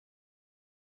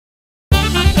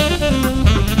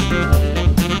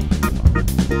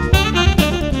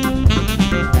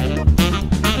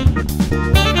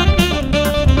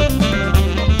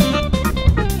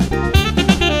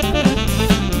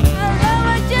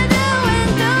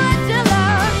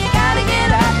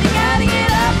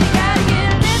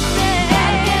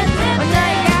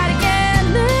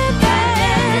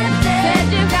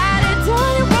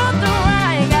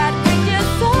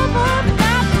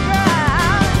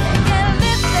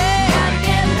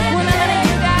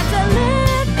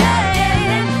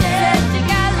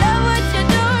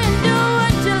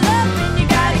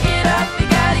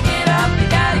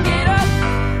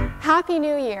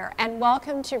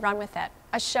Welcome to Run With It,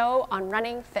 a show on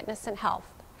running, fitness, and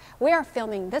health. We are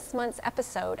filming this month's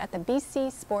episode at the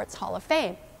BC Sports Hall of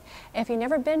Fame. If you've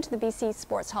never been to the BC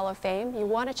Sports Hall of Fame, you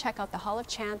want to check out the Hall of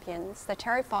Champions, the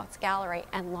Terry Fox Gallery,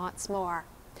 and lots more.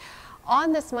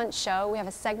 On this month's show, we have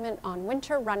a segment on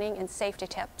winter running and safety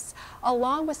tips,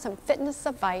 along with some fitness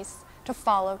advice to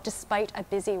follow despite a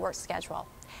busy work schedule.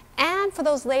 And for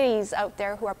those ladies out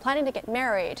there who are planning to get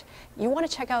married, you want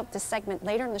to check out this segment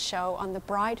later in the show on the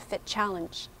Bride Fit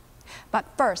Challenge. But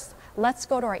first, let's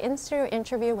go to our in-studio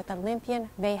interview with Olympian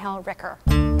Maelle Ricker.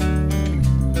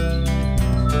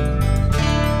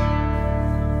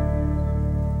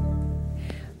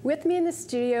 With me in the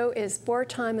studio is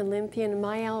four-time Olympian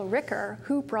Maelle Ricker,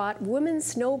 who brought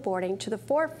women's snowboarding to the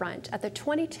forefront at the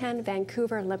 2010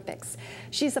 Vancouver Olympics.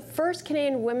 She's the first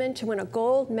Canadian woman to win a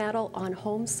gold medal on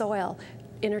home soil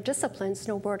in her discipline,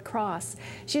 snowboard cross.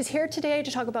 She's here today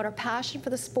to talk about her passion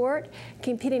for the sport,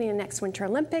 competing in the next Winter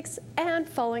Olympics, and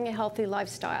following a healthy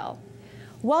lifestyle.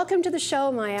 Welcome to the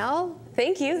show, Maelle.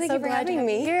 Thank you. Thank you for having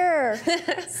me here.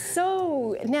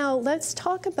 So now let's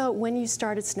talk about when you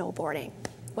started snowboarding.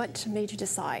 What made you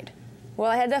decide? Well,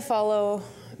 I had to follow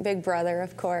Big Brother,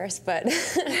 of course, but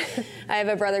I have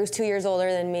a brother who's 2 years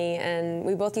older than me, and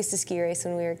we both used to ski race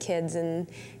when we were kids, and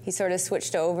he sort of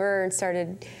switched over and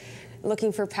started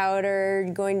looking for powder,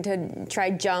 going to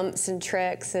try jumps and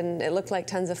tricks, and it looked like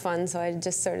tons of fun, so I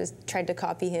just sort of tried to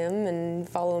copy him and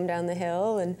follow him down the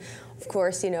hill. And of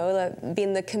course, you know,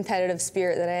 being the competitive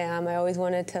spirit that I am, I always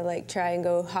wanted to like try and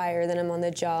go higher than him on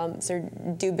the jumps or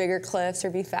do bigger cliffs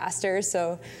or be faster.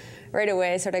 So right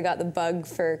away I sort of got the bug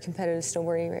for competitive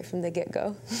snowboarding right from the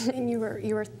get-go. And you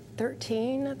were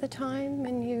 13 at the time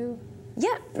and you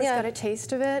first got a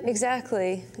taste of it?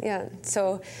 Exactly, yeah.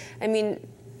 So, I mean,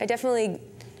 I definitely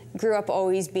grew up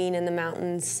always being in the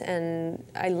mountains, and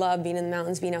I love being in the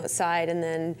mountains, being outside, and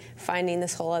then finding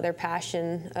this whole other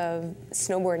passion of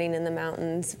snowboarding in the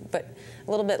mountains. But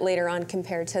a little bit later on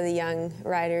compared to the young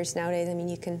riders nowadays, I mean,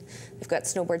 they've got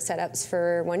snowboard setups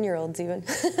for 1-year-olds even.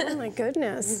 Oh my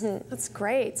goodness, that's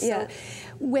great. So yeah.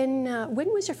 When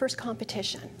was your first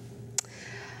competition?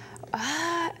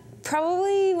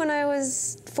 Probably when I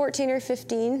was 14 or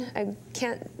 15. I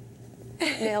can't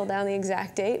nail down the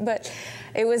exact date, but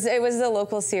it was the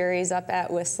local series up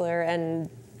at Whistler, and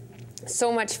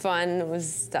so much fun. It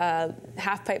was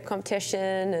half pipe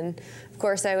competition, and of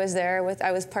course I was there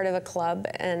I was part of a club,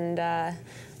 and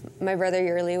my brother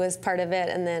Yurley was part of it,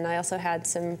 and then I also had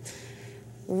some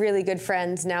really good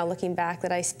friends now looking back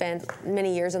that I spent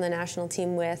many years on the national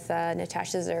team with,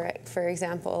 Natasha Zurich, for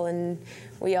example, and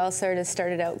we all sort of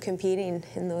started out competing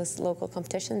in those local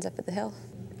competitions up at the hill.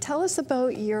 Tell us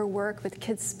about your work with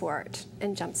kids sport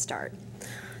and Jumpstart.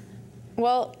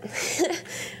 Well,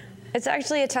 it's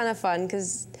actually a ton of fun,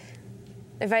 because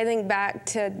if I think back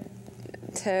to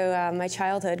my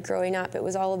childhood growing up, it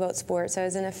was all about sports. I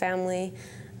was in a family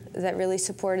that really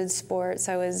supported sports.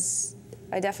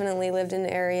 I definitely lived in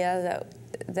an area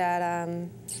that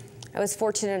I was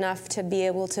fortunate enough to be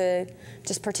able to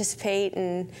just participate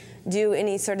and do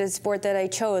any sort of sport that I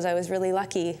chose. I was really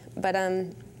lucky, but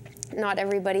not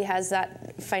everybody has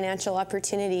that financial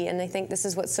opportunity, and I think this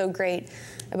is what's so great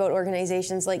about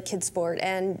organizations like Kids Sport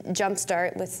and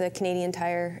Jumpstart with the Canadian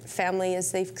Tire family,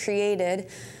 is they've created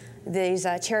these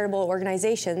charitable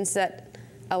organizations that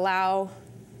allow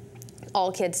all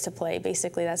kids to play.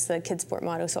 Basically, that's the Kids Sport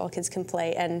motto, so all kids can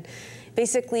play. And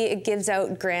basically it gives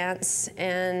out grants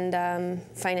and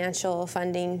financial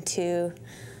funding to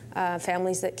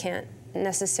families that can't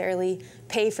necessarily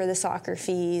pay for the soccer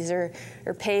fees or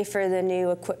pay for the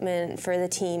new equipment for the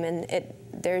team, and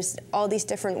there's all these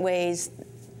different ways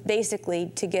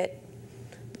basically to get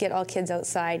all kids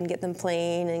outside and get them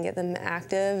playing and get them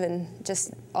active, and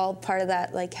just all part of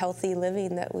that like healthy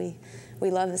living that we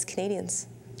love as Canadians.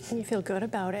 And you feel good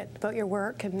about it, about your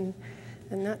work, and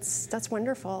that's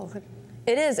wonderful.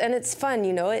 It is, and it's fun,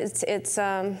 you know.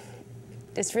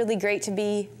 It's really great to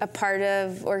be a part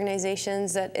of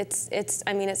organizations that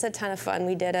I mean, it's a ton of fun.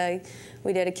 We did a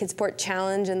Kids Sport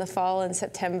Challenge in the fall in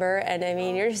September, and I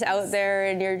mean, you're just out there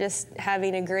and you're just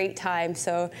having a great time.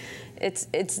 So it's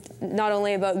not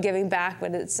only about giving back,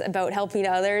 but it's about helping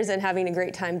others and having a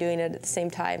great time doing it at the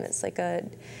same time. It's like a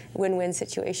win-win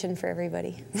situation for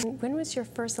everybody. When was your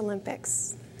first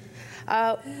Olympics?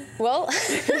 Well,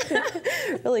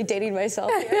 really dating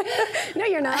myself here. No,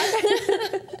 you're not.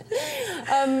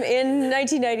 In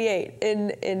 1998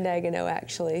 in Nagano,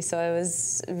 actually. So I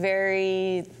was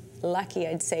very lucky,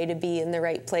 I'd say, to be in the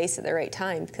right place at the right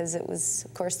time, because it was,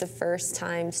 of course, the first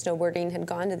time snowboarding had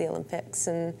gone to the Olympics,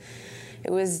 and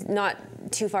it was not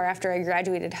too far after I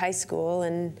graduated high school,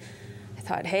 and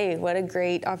thought, hey, what a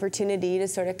great opportunity to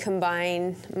sort of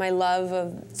combine my love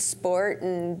of sport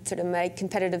and sort of my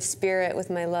competitive spirit with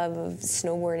my love of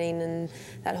snowboarding and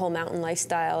that whole mountain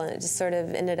lifestyle, and it just sort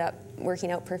of ended up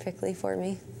working out perfectly for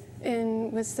me.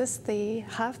 And was this the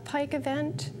half pike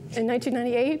event in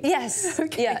 1998? Yes.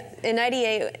 Okay. Yeah. In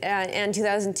 98 and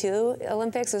 2002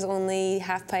 Olympics was only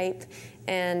half pipe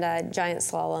and giant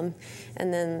slalom.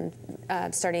 And then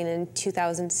starting in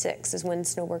 2006 is when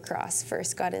snowboard cross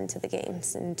first got into the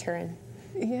games in Turin.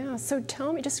 Yeah, so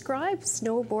tell me, describe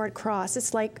snowboard cross.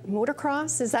 It's like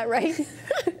motocross, is that right?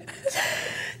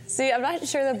 See, I'm not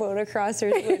sure the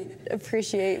motocrossers would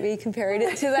appreciate me comparing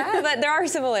it to that, but there are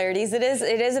similarities. It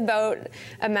is about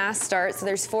a mass start, so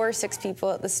there's 4 or 6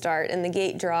 people at the start, and the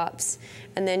gate drops,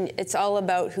 and then it's all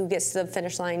about who gets to the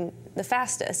finish line the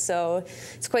fastest. So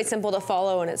it's quite simple to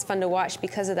follow, and it's fun to watch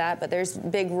because of that, but there's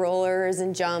big rollers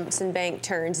and jumps and bank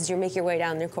turns as you make your way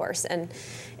down the course, and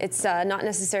it's not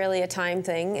necessarily a time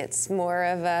thing. It's more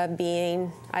of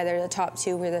being either the top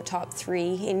 2 or the top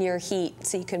 3 in your heat,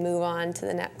 so you can move on to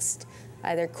the next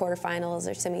either quarterfinals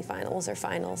or semifinals or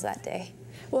finals that day.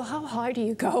 Well, how high do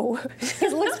you go?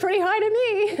 It looks pretty high to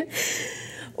me.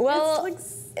 Well,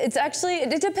 it's actually,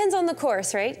 it depends on the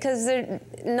course, right? Because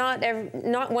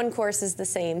not one course is the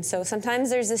same. So sometimes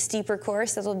there's a steeper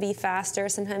course that'll be faster.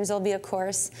 Sometimes there'll be a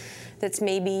course that's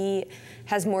maybe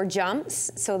has more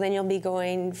jumps, so then you'll be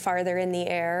going farther in the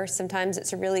air. Sometimes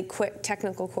it's a really quick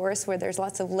technical course where there's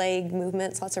lots of leg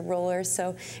movements, lots of rollers. So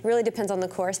it really depends on the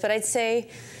course. But I'd say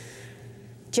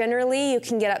generally you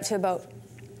can get up to about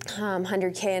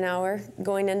 100K an hour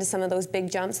going into some of those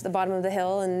big jumps at the bottom of the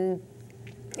hill, and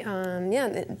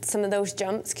yeah, some of those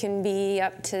jumps can be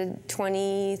up to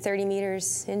 20, 30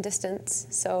 meters in distance.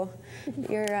 So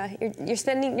you're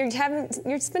spending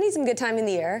some good time in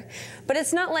the air. But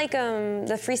it's not like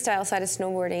the freestyle side of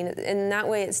snowboarding. In that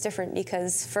way, it's different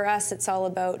because for us, it's all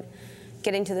about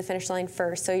getting to the finish line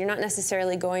first. So you're not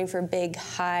necessarily going for big,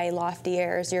 high, lofty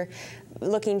airs. You're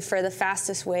looking for the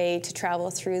fastest way to travel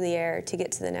through the air to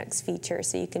get to the next feature,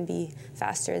 so you can be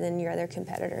faster than your other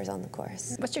competitors on the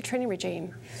course. What's your training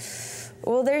regime?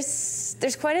 Well, there's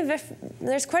quite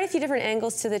a few different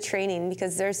angles to the training,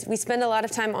 because we spend a lot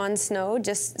of time on snow,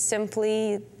 just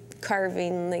simply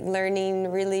carving, like learning,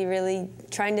 really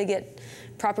trying to get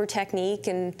proper technique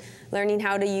and learning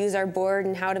how to use our board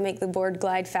and how to make the board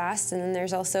glide fast. And then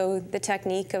there's also the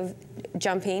technique of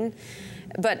jumping.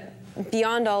 But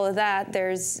beyond all of that,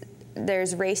 there's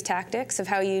race tactics of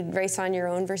how you'd race on your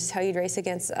own versus how you'd race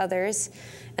against others.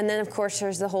 And then, of course,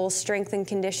 there's the whole strength and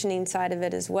conditioning side of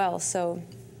it as well. So,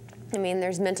 I mean,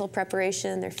 there's mental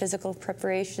preparation, there's physical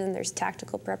preparation, there's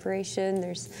tactical preparation,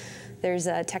 there's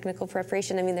technical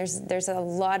preparation. I mean, there's a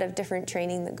lot of different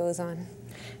training that goes on.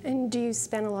 And do you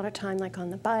spend a lot of time like on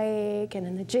the bike and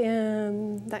in the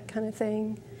gym, that kind of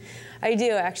thing? I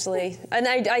do, actually, and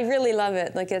I really love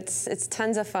it. Like, it's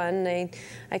tons of fun.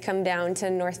 I come down to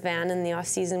North Van in the off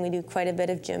season. We do quite a bit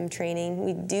of gym training.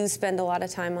 We do spend a lot of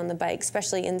time on the bike,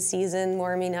 especially in season,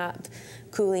 warming up,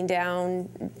 cooling down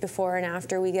before and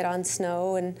after we get on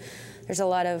snow. And there's a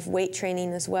lot of weight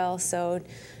training as well. So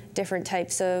different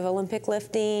types of Olympic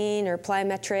lifting or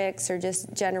plyometrics or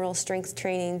just general strength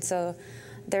training. So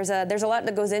there's a lot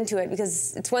that goes into it,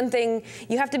 because it's one thing,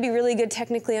 you have to be really good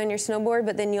technically on your snowboard,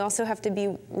 but then you also have to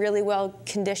be really well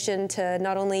conditioned to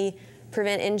not only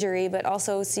prevent injury, but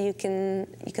also so you can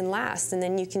last, and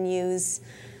then you can use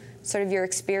sort of your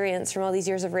experience from all these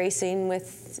years of racing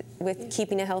with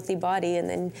keeping a healthy body, and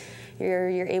then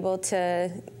you're able to,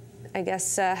 I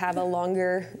guess, have a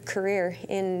longer career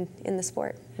in the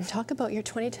sport. Talk about your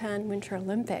 2010 Winter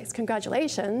Olympics.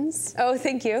 Congratulations. Oh,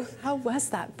 thank you. How was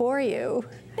that for you?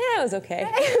 Yeah, it was okay.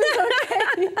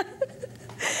 It was okay.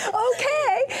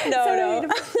 Okay. No.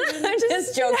 I'm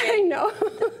just joking. I know.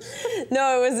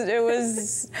 No, it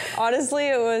was honestly,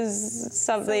 it was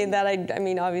something that I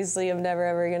mean, obviously, I'm never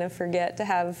ever gonna forget, to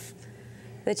have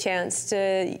the chance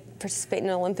to participate in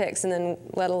the Olympics, and then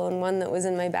let alone one that was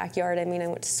in my backyard. I mean, I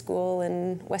went to school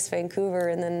in West Vancouver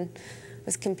and then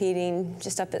was competing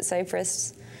just up at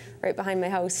Cypress, right behind my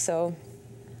house. So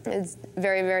it's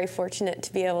very, very fortunate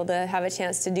to be able to have a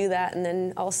chance to do that, and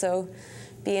then also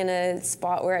be in a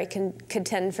spot where I can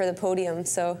contend for the podium.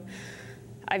 So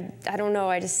I don't know,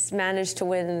 I just managed to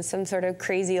win some sort of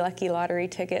crazy lucky lottery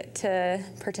ticket to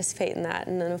participate in that.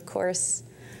 And then, of course,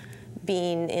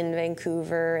 being in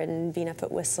Vancouver and being up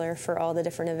at Whistler for all the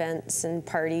different events and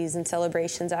parties and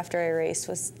celebrations after I raced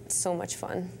was so much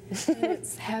fun.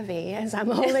 It's heavy as I'm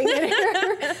holding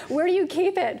it here. Where do you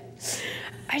keep it?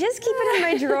 I just keep it in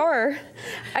my drawer.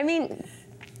 I mean,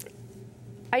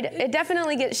 it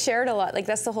definitely gets shared a lot. Like,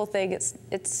 that's the whole thing.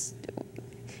 It's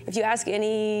if you ask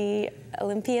any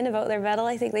Olympian about their medal,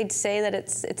 I think they'd say that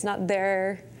it's not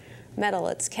their medal,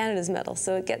 it's Canada's medal.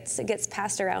 So it gets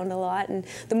passed around a lot. And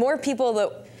the more people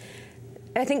that,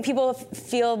 I think people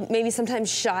feel maybe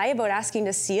sometimes shy about asking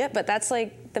to see it, but that's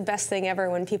like the best thing ever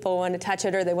when people want to touch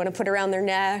it, or they want to put it around their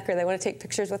neck, or they want to take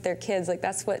pictures with their kids. Like,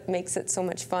 that's what makes it so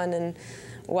much fun and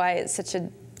why it's such a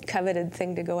coveted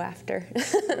thing to go after.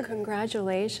 Well,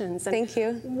 congratulations. And thank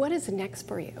you. What is next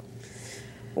for you?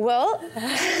 Well,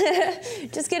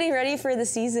 just getting ready for the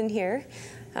season here.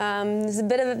 There's a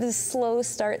bit of a slow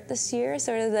start this year,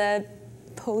 sort of the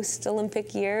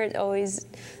post-Olympic year. It always,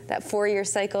 that 4-year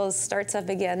cycle starts up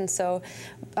again. So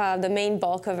the main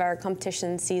bulk of our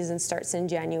competition season starts in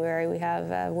January. We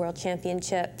have World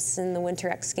Championships and the Winter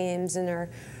X Games and our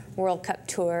World Cup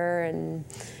Tour, and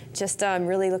just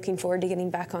really looking forward to getting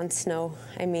back on snow.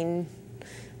 I mean,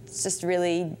 it's just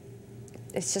really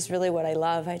what I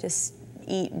love. I just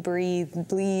eat, breathe,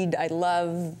 bleed. I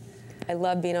love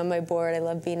being on my board. I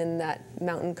love being in that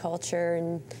mountain culture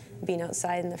and being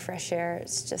outside in the fresh air.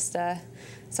 It's just,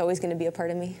 it's always going to be a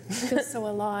part of me. You feel so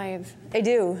alive. I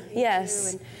do,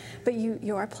 yes. But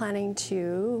you are planning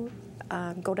to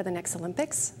go to the next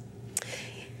Olympics?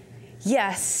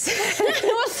 Yes.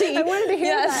 We'll see. I wanted to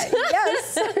hear that.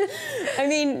 Yes. I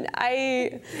mean,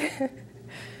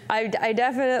 I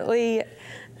definitely,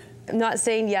 I'm not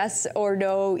saying yes or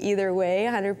no either way,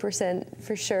 100%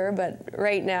 for sure, but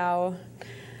right now,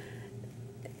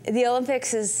 the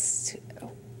Olympics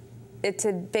it's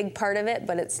a big part of it,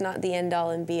 but it's not the end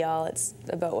all and be all. It's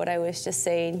about what I was just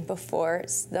saying before.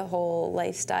 It's the whole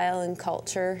lifestyle and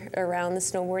culture around the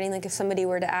snowboarding. Like, if somebody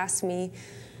were to ask me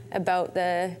about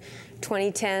the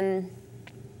 2010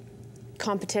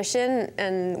 competition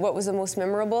and what was the most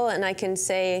memorable, and I can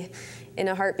say in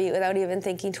a heartbeat without even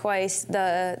thinking twice,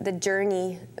 the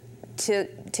journey to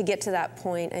get to that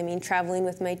point. I mean, traveling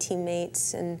with my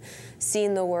teammates and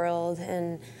seeing the world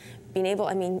and being able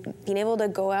to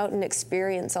go out and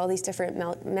experience all these different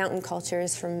mountain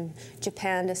cultures, from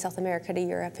Japan to South America to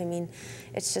Europe. I mean,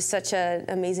 it's just such an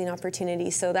amazing opportunity.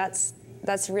 So that's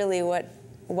really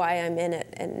why I'm in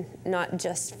it, and not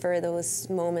just for those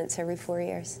moments every 4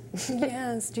 years.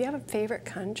 Yes. Do you have a favorite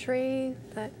country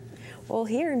that? Well,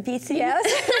 here in BC. Yes.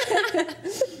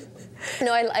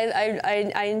 No,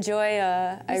 I enjoy.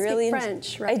 I really speak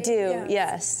French, right? I do.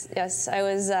 Yes. Yes. I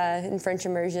was in French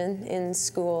immersion in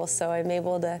school, so I'm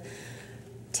able to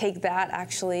take that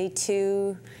actually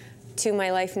to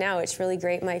my life now. It's really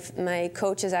great. My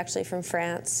coach is actually from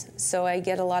France, so I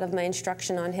get a lot of my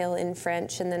instruction on hill in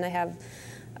French, and then I have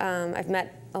I've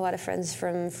met a lot of friends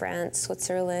from France,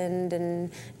 Switzerland,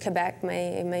 and Quebec.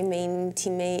 My main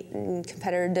teammate and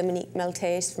competitor, Dominique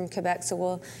Maltais, from Quebec. So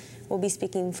we'll be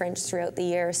speaking French throughout the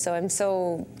year. So I'm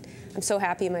so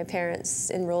happy my parents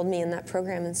enrolled me in that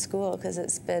program in school, because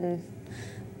it's been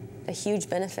a huge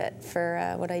benefit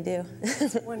for what I do.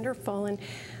 Wonderful. And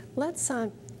let's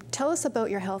tell us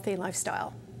about your healthy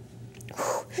lifestyle.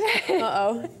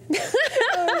 Uh-oh.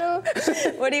 Oh, no.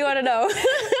 What do you want to know?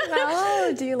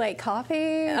 Oh, do you like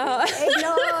coffee? Eggnog?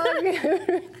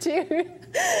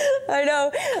 I know.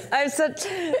 That's so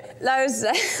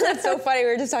funny.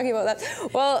 We were just talking about that.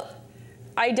 Well,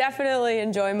 I definitely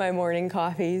enjoy my morning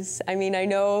coffees. I mean, I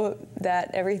know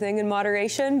that everything in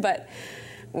moderation, but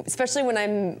especially when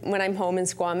I'm home in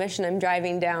Squamish and I'm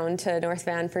driving down to North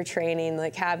Van for training,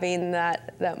 like having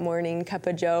that morning cup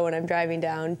of joe when I'm driving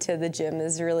down to the gym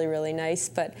is really, really nice.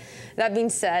 But that being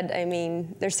said, I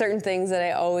mean, there's certain things that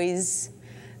I always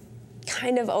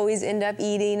end up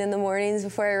eating in the mornings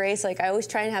before I race. Like, I always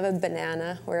try and have a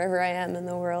banana wherever I am in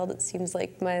the world. It seems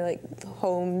like my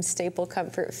home staple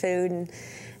comfort food,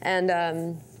 and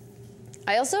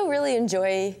I also really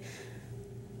enjoy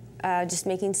just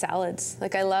making salads.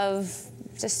 Like, I love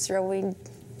just throwing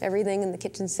everything in the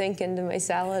kitchen sink into my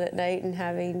salad at night and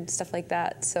having stuff like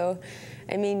that. So,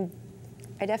 I mean,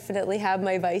 I definitely have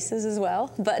my vices as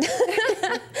well. But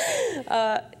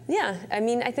yeah, I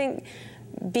mean, I think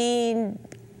being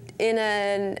in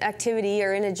an activity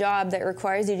or in a job that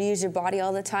requires you to use your body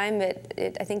all the time,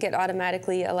 I think it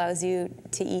automatically allows you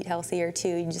to eat healthier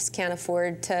too. You just can't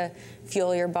afford to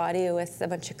fuel your body with a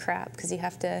bunch of crap, because you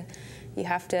have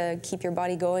to keep your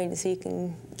body going so you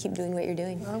can keep doing what you're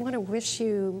doing. Well, I want to wish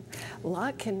you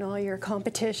luck in all your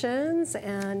competitions,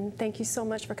 and thank you so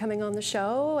much for coming on the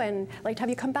show, and I'd like to have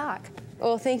you come back.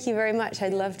 Well, thank you very much.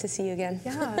 I'd love to see you again.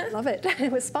 Yeah, I love it.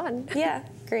 It was fun. Yeah,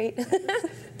 great.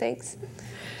 Thanks.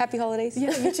 Happy holidays.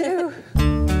 Yeah, you too.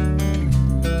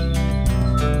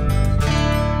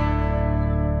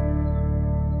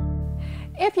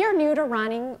 If you're new to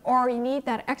running or you need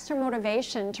that extra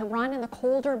motivation to run in the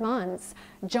colder months,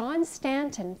 John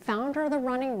Stanton, founder of the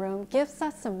Running Room, gives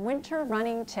us some winter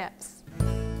running tips.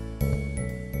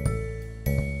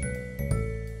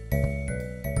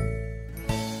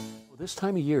 This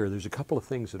time of year, there's a couple of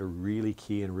things that are really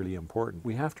key and really important.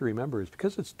 We have to remember is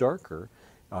because it's darker,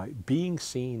 being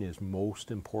seen is most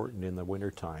important in the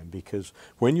wintertime, because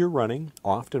when you're running,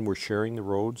 often we're sharing the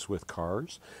roads with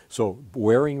cars. So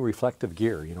wearing reflective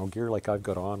gear, gear like I've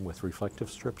got on with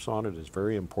reflective strips on it is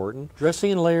very important.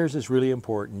 Dressing in layers is really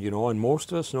important, and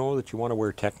most of us know that you want to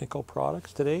wear technical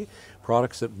products today,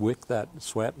 products that wick that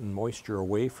sweat and moisture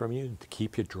away from you to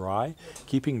keep you dry.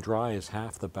 Keeping dry is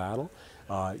half the battle.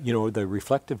 The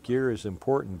reflective gear is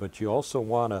important, but you also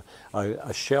want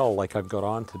a shell like I've got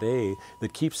on today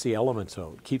that keeps the elements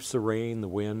out, keeps the rain, the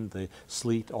wind, the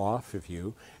sleet off of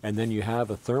you, and then you have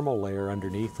a thermal layer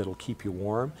underneath that'll keep you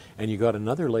warm, and you got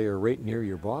another layer right near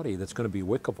your body that's going to be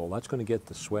wickable. That's going to get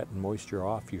the sweat and moisture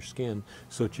off your skin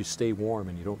so that you stay warm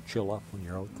and you don't chill up when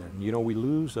you're out there. And, we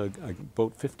lose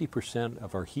about 50%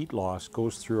 of our heat loss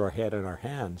goes through our head and our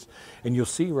hands, and you'll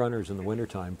see runners in the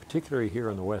wintertime, particularly here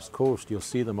on the West Coast, you'll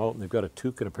see them out and they've got a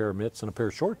toque and a pair of mitts and a pair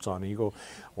of shorts on, and you go,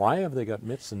 why have they got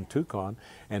mitts and toque on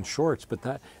and shorts? But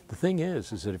the thing is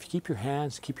that if you keep your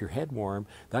hands, keep your head warm,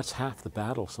 that's half the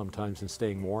battle sometimes in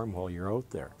staying warm while you're out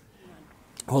there.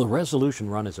 Well, the Resolution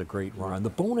Run is a great run.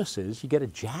 The bonus is you get a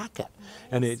jacket,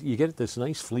 and you get this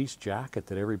nice fleece jacket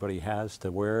that everybody has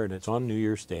to wear, and it's on New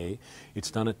Year's Day. It's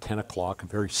done at 10 o'clock, a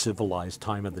very civilized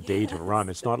time of the day to run.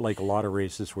 It's not like a lot of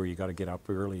races where you got to get up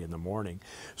early in the morning.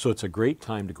 So it's a great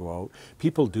time to go out.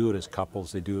 People do it as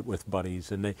couples, they do it with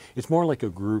buddies, and it's more like a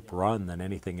group run than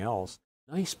anything else.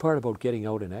 Nice part about getting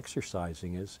out and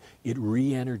exercising is it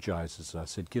re-energizes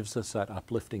us. It gives us that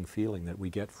uplifting feeling that we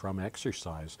get from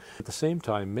exercise. At the same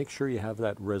time, make sure you have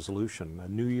that resolution, a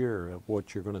new year of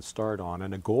what you're going to start on,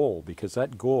 and a goal, because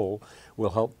that goal will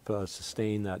help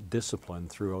sustain that discipline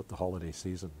throughout the holiday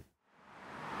season.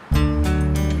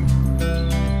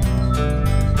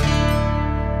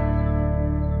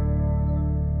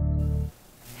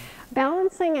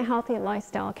 Balancing a healthy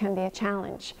lifestyle can be a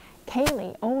challenge.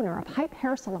 Kaylee, owner of Hype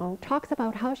Hair Salon, talks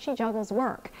about how she juggles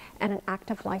work and an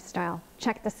active lifestyle.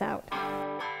 Check this out.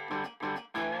 Hi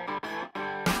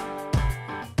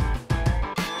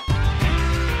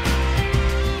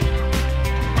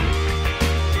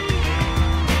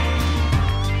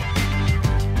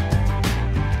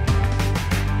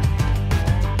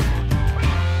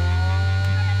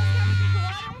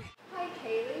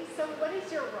Kaylee, so what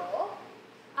is your role?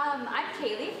 I'm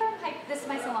Kaylee from this is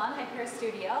my salon, Hype Hair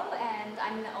Studio, and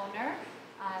I'm the owner.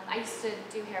 I used to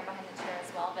do hair behind the chair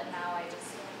as well, but now I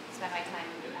just spend my time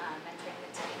mentoring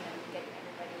the team and getting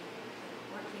everybody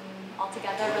working all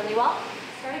together really well.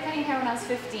 Started cutting hair when I was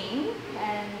 15,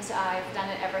 and I've done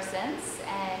it ever since.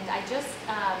 And I just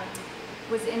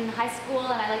was in high school,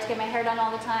 and I like to get my hair done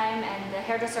all the time, and the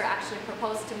hairdresser actually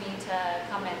proposed to me to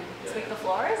come and sweep the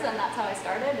floors, and that's how I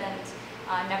started,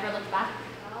 and never looked back.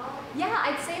 Yeah,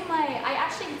 I'd say I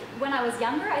actually, when I was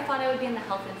younger, I thought I would be in the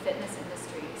health and fitness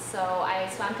industry. So I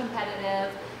swam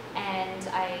competitive, and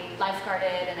I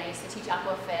lifeguarded, and I used to teach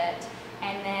aquafit.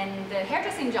 And then the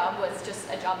hairdressing job was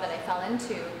just a job that I fell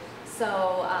into.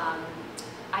 So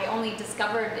I only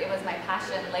discovered it was my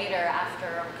passion later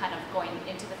after kind of going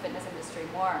into the fitness industry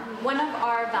more. One of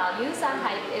our values at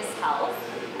Hype is health.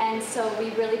 And so we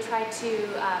really try to,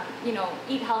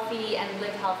 eat healthy and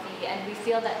live healthy. And we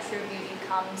feel that true beauty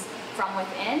comes from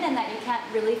within, and that you can't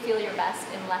really feel your best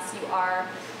unless you are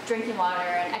drinking water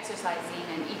and exercising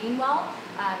and eating well.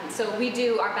 So we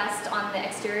do our best on the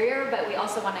exterior, but we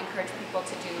also want to encourage people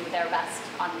to do their best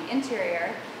on the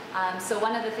interior. So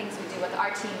one of the things we do with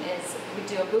our team is we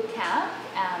do a boot camp,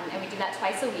 and we do that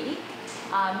twice a week.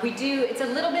 It's a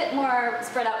little bit more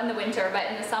spread out in the winter, but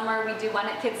in the summer we do one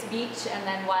at Kitts Beach and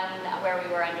then one where we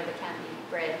were under the Canby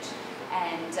Bridge,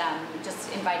 and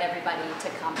just invite everybody to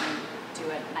come and do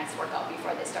a nice workout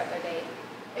before they start their day.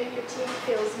 And your team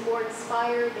feels more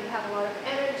inspired, they have a lot of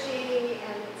energy,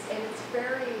 and it's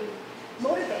very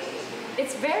motivating.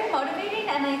 It's very motivating,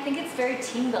 and I think it's very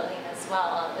team building as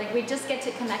well. Like, we just get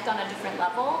to connect on a different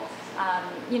level.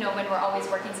 When we're always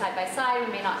working side by side,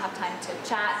 we may not have time to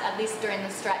chat. At least during the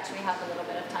stretch, we have a little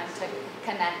bit of time to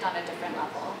connect on a different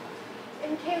level.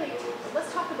 And Kaylee,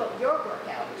 let's talk about your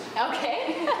workout.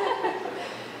 Okay.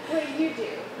 What do you do?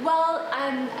 Well,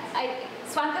 I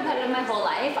swam competitive my whole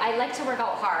life. I like to work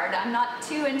out hard. I'm not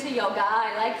too into yoga.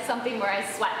 I like something where I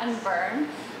sweat and burn.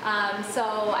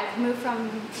 So I've moved from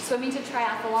swimming to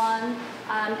triathlon.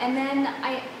 And then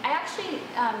I actually,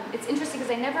 it's interesting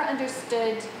because I never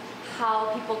understood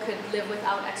how people could live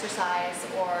without exercise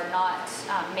or not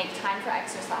make time for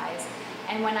exercise.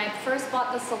 And when I first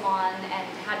bought the salon and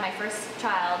had my first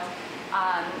child,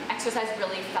 exercise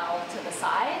really fell to the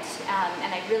side,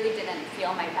 and I really didn't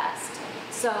feel my best.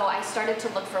 So I started to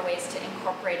look for ways to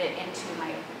incorporate it into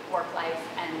my work life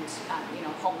and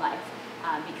home life,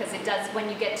 because it does, when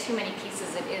you get too many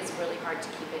pieces, it is really hard to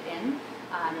keep it in.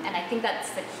 And I think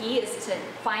that's the key, is to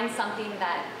find something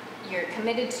that you're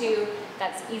committed to,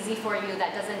 that's easy for you,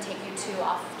 that doesn't take you too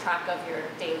off track of your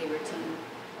daily routine.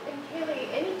 And Kaylee,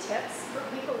 any tips for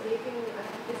people living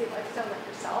a busy lifestyle like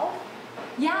yourself?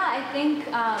 Yeah, I think,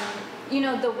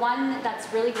 the one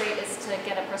that's really great is to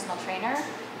get a personal trainer,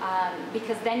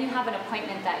 because then you have an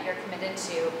appointment that you're committed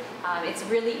to. It's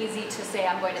really easy to say,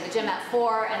 I'm going to the gym at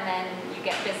 4, and then you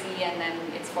get busy, and then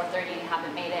it's 4:30 and you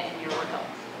haven't made it, and your workout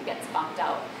gets bumped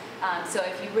out. So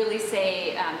if you really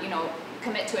say,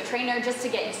 commit to a trainer just to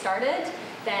get you started,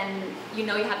 then you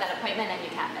have that appointment and you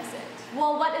can't miss it.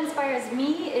 Well, what inspires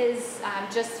me is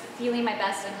just feeling my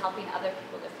best and helping other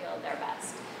people to feel their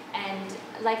best. And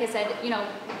like I said,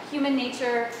 human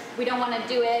nature, we don't want to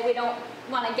do it. We don't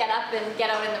want to get up and get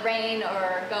out in the rain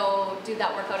or go do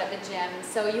that workout at the gym.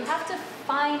 So you have to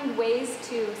find ways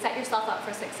to set yourself up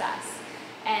for success.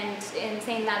 And in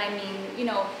saying that, I mean,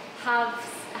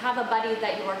 have a buddy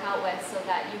that you work out with so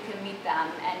that you can meet them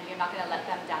and you're not going to let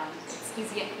them down. It's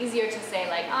easier to say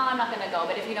like, oh, I'm not going to go,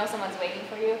 but if you know someone's waiting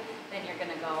for you, then you're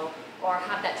going to go. Or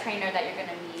have that trainer that you're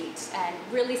going to meet and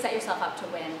really set yourself up to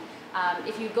win.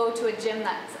 If you go to a gym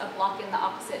that's a block in the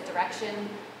opposite direction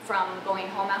from going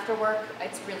home after work,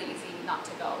 it's really easy not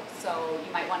to go. So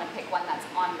you might want to pick one that's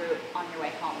en route on your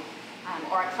way home,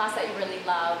 or a class that you really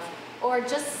love, or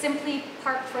just simply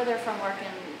park further from work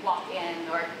and walk in,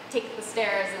 or take the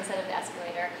stairs instead of the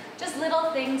escalator. Just little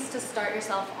things to start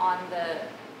yourself on the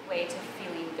way to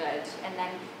feeling good, and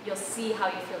then you'll see how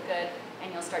you feel good,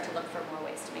 and you'll start to look for more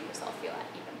ways to make yourself feel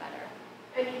even better.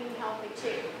 And eating healthy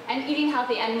too. And eating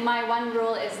healthy, and my one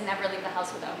rule is never leave the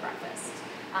house without breakfast.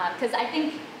 Because I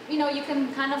think, you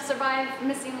can kind of survive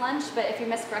missing lunch, but if you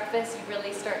miss breakfast, you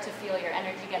really start to feel your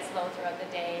energy gets low throughout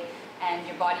the day, and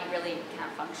your body really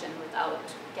can't function without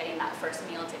getting that first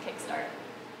meal to kickstart.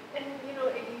 And if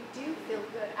you do feel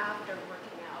good after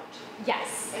working out.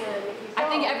 Yes. And if you I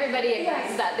think don't, everybody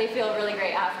agrees that they feel really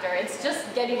great after. It's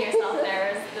just getting yourself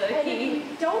there is the and key. if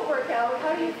you don't work out,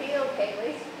 how do you feel,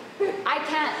 Kaylee? I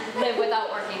can't live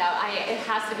without working out. It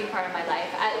has to be part of my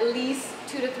life. At least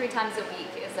 2 to 3 times a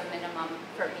week is a minimum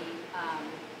for me.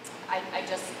 I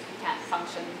just can't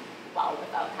function well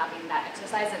without having that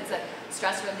exercise. It's a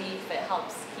stress relief. It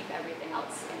helps keep everything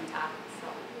else intact. So.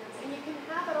 Yes, and you can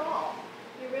have it all.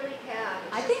 You really can.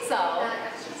 It's I just think so. getting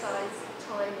that exercise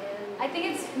time in. I think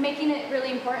it's making it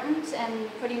really important and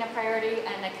putting a priority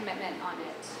and a commitment on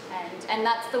it. And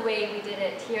that's the way we did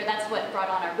it here. That's what brought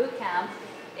on our boot camp.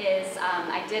 Is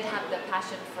I did have the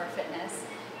passion for fitness,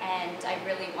 and I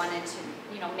really wanted to,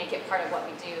 make it part of what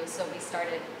we do. So we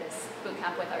started this boot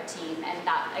camp with our team, and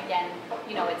that again,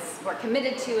 we're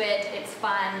committed to it. It's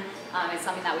fun. It's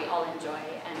something that we all enjoy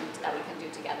and that we can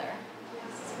do together.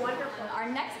 Yes, it's wonderful. Our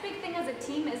next big thing as a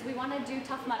team is we want to do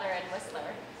Tough Mudder and Whistler.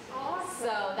 Awesome.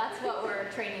 So that's what we're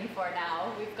training for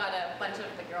now. We've got a bunch of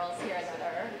the girls here that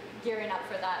are gearing up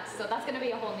for that. So that's going to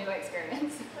be a whole new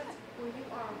experience. Well, you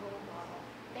are a role model.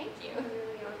 Thank you. You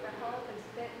really are for health and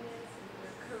fitness and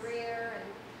your career, and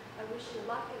I wish you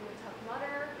luck in the Tough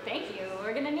Mudder. Thank you.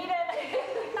 We're going to need it.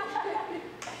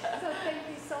 So thank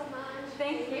you so much.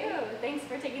 Thank you. Thanks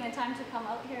for taking the time to come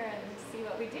out here and see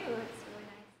what we do. It's really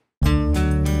nice.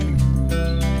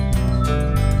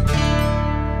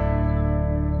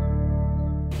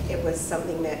 It was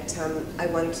something that I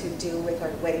wanted to do with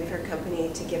our wedding fair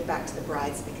company to give back to the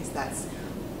brides, because that's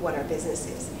what our business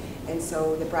is. And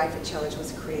so the Bride Fit Challenge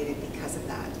was created because of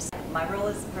that. My role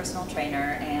is personal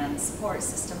trainer and support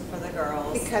system for the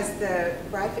girls. Because the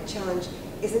Bride Fit Challenge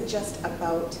isn't just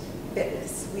about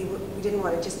fitness. We didn't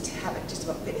want to just have it just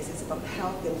about fitness. It's about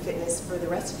health and fitness for the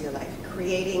rest of your life,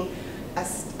 creating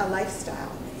a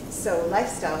lifestyle. So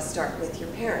lifestyles start with your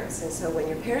parents. And so when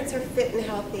your parents are fit and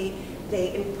healthy,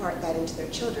 they impart that into their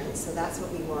children. So that's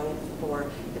what we wanted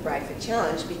for the Bride Fit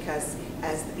Challenge, because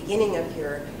as the beginning of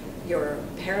your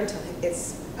parental,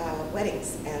 it's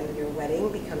weddings, and your wedding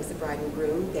becomes the bride and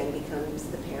groom, then becomes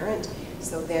the parent.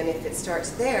 So then if it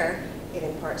starts there, it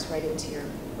imparts right into your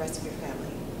rest of your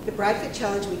family. The Bride Fit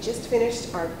Challenge, we just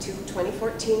finished our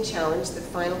 2014 challenge. The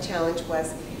final challenge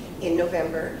was in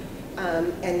November.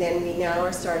 And then we now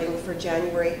are starting for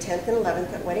January 10th and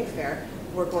 11th at Wedding Fair.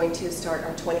 We're going to start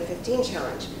our 2015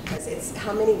 challenge. It's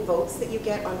how many votes that you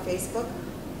get on Facebook.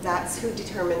 That's who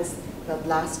determines the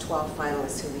last 12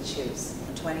 finalists who we choose.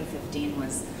 2015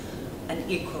 was an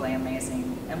equally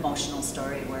amazing emotional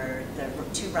story where the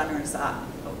two runners up,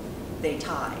 they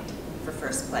tied for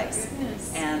first place.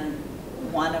 Goodness. And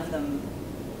one of them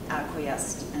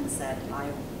acquiesced and said,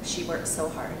 she worked so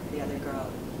hard, the other girl,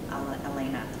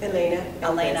 Elena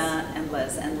and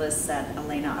Liz. And Liz said,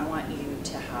 Elena, I want you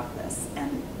to have this.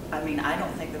 And I mean, I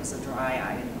don't think there was a dry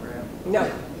eye in the room.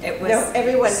 No. It was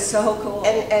everyone, so cool.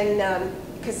 And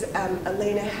because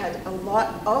Elena had a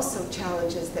lot also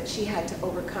challenges that she had to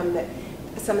overcome that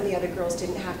some of the other girls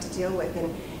didn't have to deal with.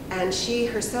 And she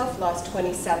herself lost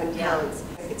 27 pounds.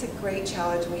 It's a great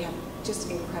challenge. We have just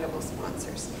incredible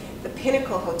sponsors. The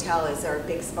Pinnacle Hotel is our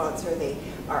big sponsor. They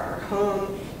are our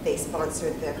home. They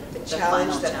sponsor the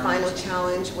challenge, the final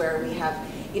challenge, where we have,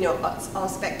 you know, all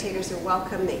spectators are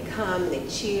welcome. They come, they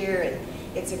cheer, and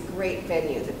it's a great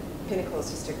venue. The Pinnacle is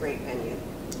just a great venue.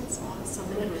 That's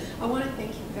awesome. And I want to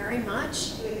thank you very much.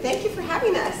 Thank you for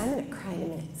having us. I'm going to cry in a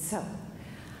minute. So,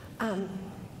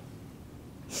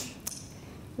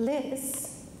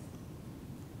 Liz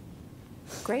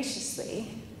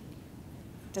graciously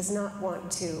does not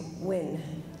want to win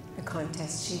the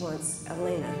contest. She wants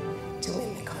Elena to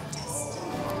win the contest.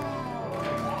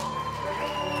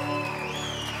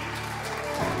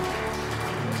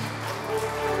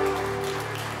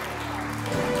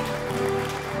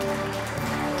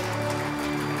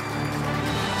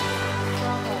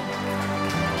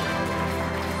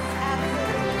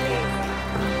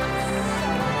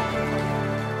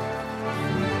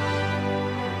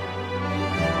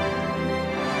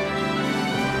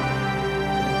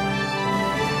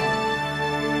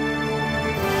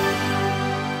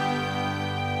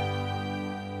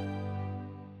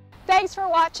 Thanks for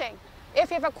watching. If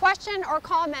you have a question or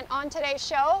comment on today's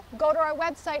show, go to our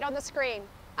website on the screen.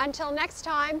 Until next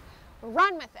time,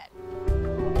 run with it.